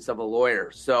assistance of a lawyer.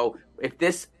 So if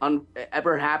this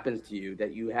ever happens to you,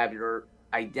 that you have your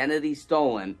identity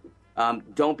stolen,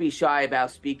 don't be shy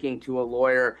about speaking to a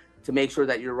lawyer to make sure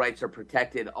that your rights are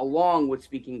protected, along with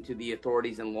speaking to the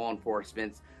authorities and law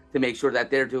enforcement to make sure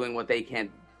that they're doing what they can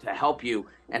to help you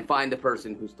and find the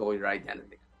person who stole your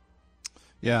identity.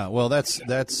 Yeah, well, that's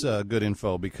good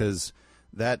info, because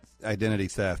that identity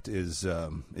theft is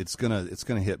it's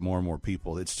gonna hit more and more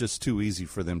people. It's just too easy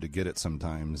for them to get it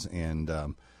sometimes, and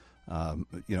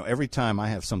every time I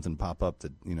have something pop up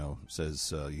that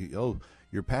says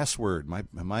your password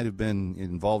might have been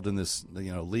involved in this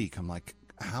leak. I'm like,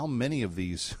 how many of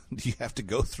these do you have to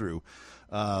go through,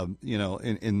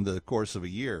 in the course of a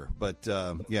year? But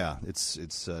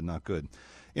it's not good.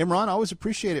 Imran, I always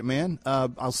appreciate it, man.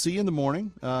 I'll see you in the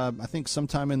morning. I think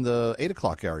sometime in the 8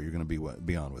 o'clock hour you're going to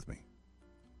be on with me.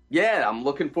 Yeah, I'm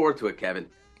looking forward to it, Kevin.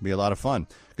 Be a lot of fun.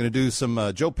 Going to do some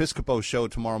Joe Piscopo show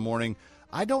tomorrow morning.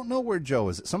 I don't know where Joe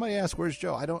is. Somebody asked, where's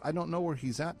Joe? I don't know where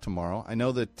he's at tomorrow. I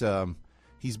know that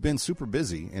he's been super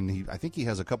busy, and I think he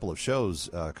has a couple of shows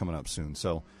coming up soon.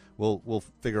 So we'll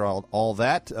figure out all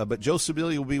that. But Joe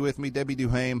Sibilia will be with me, Debbie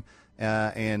Duhaime,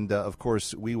 and of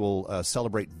course we will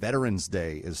celebrate Veterans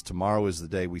Day. As tomorrow is the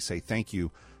day we say thank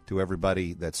you to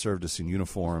everybody that served us in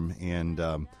uniform, and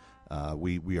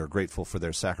we are grateful for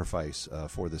their sacrifice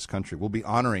for this country. We'll be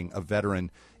honoring a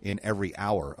veteran in every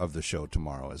hour of the show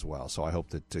tomorrow as well. So I hope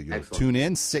that you'll tune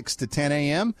in 6 to 10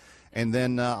 a.m., and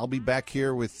then I'll be back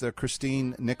here with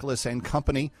Christine, Nicholas, and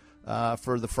company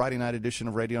for the Friday night edition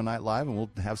of Radio Night Live, and we'll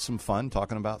have some fun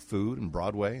talking about food and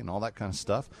Broadway and all that kind of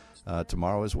stuff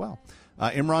tomorrow as well.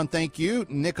 Imran, thank you.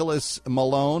 Nicholas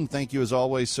Malone, thank you as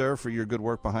always, sir, for your good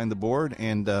work behind the board.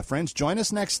 And friends, join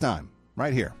us next time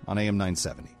right here on AM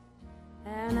 970.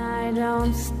 And I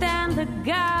don't stand a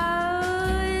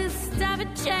ghost of a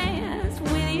chance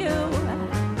with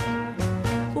you.